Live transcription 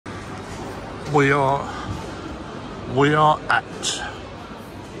We are at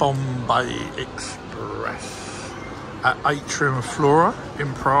Bombay Express at Atrium Flora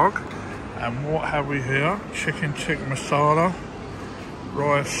in Prague. And what have we here? Chicken tikka masala,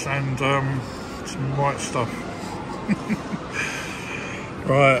 rice and some white stuff.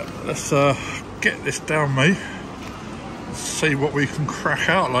 Right, let's get this down me. See what we can crack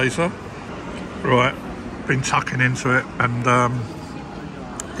out later. Right, been tucking into it, and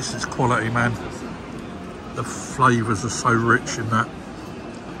this is quality, man. The flavours are so rich in that.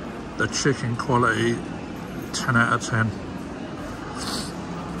 The chicken quality, 10 out of 10.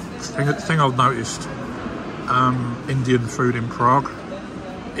 Thing I've noticed, Indian food in Prague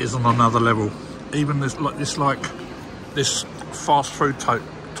is on another level. Even this fast food type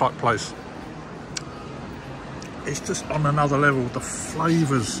place, it's just on another level. The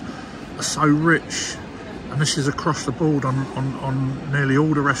flavours are so rich, and this is across the board on nearly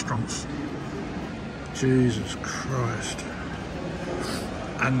all the restaurants. Jesus Christ.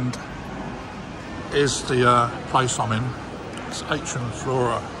 And here's the place I'm in. It's Atrium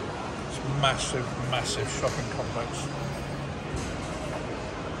Flora. It's a massive shopping complex.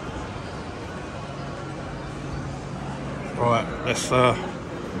 Right, let's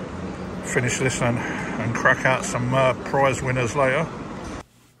finish this and crack out some prize winners later.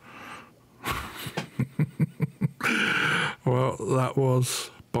 Well, that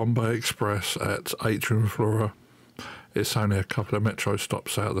was Bombay Express at Atrium Flora. It's only a couple of metro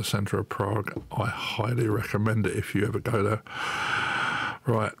stops out of the centre of Prague. I highly recommend it if you ever go there.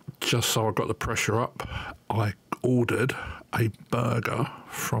 Right, just so I got the pressure up, I ordered a burger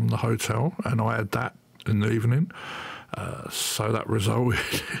from the hotel, and I had that in the evening. So that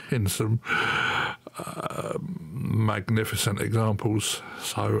resulted in some magnificent examples.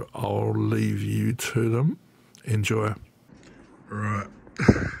 So I'll leave you to them. Enjoy. Right,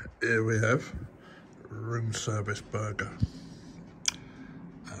 here we have room service burger,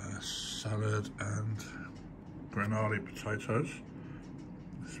 salad and granary potatoes.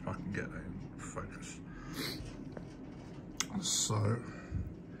 Let's see if I can get that in focus. So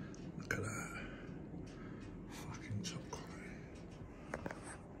look at that, fucking top quality.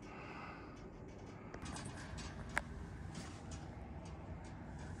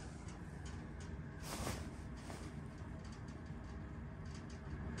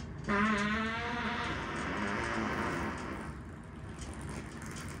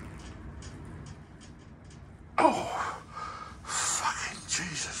 Oh, fucking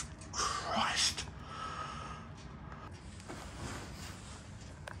Jesus Christ.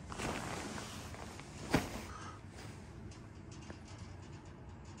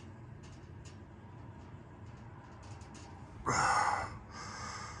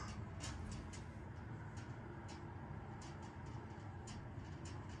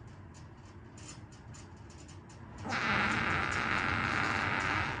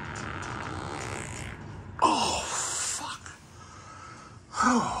 Oh, fuck.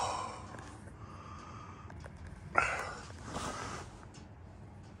 Oh.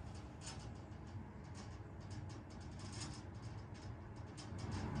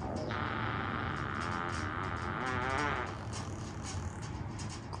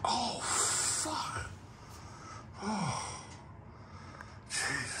 Oh, fuck. Oh.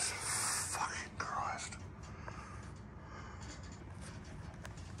 Jesus fucking Christ.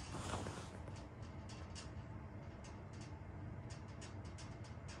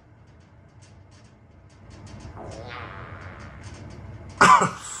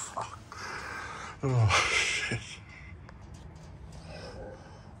 Fuck. Oh, shit.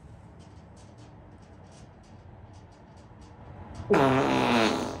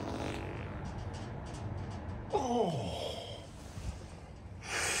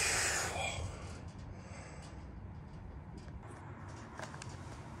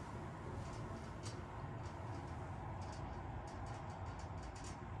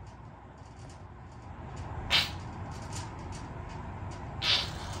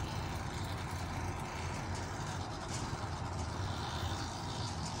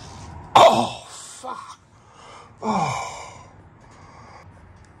 Oh, fuck. Oh.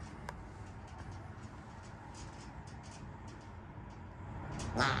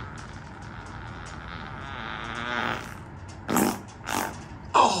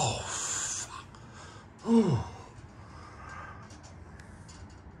 Oh, fuck. Oh.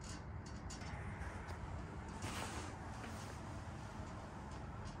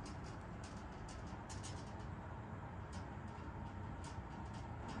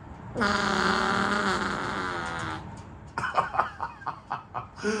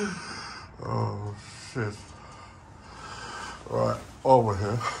 Oh shit. Right, over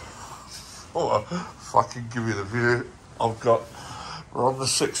here. Oh, if I can give you the view we're on the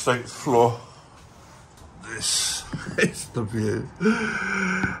 16th floor. This is the view.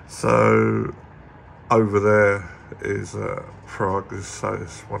 So over there is Prague, so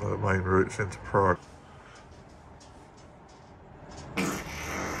it's one of the main routes into Prague.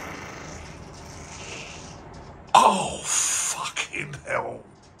 Oh, fucking hell.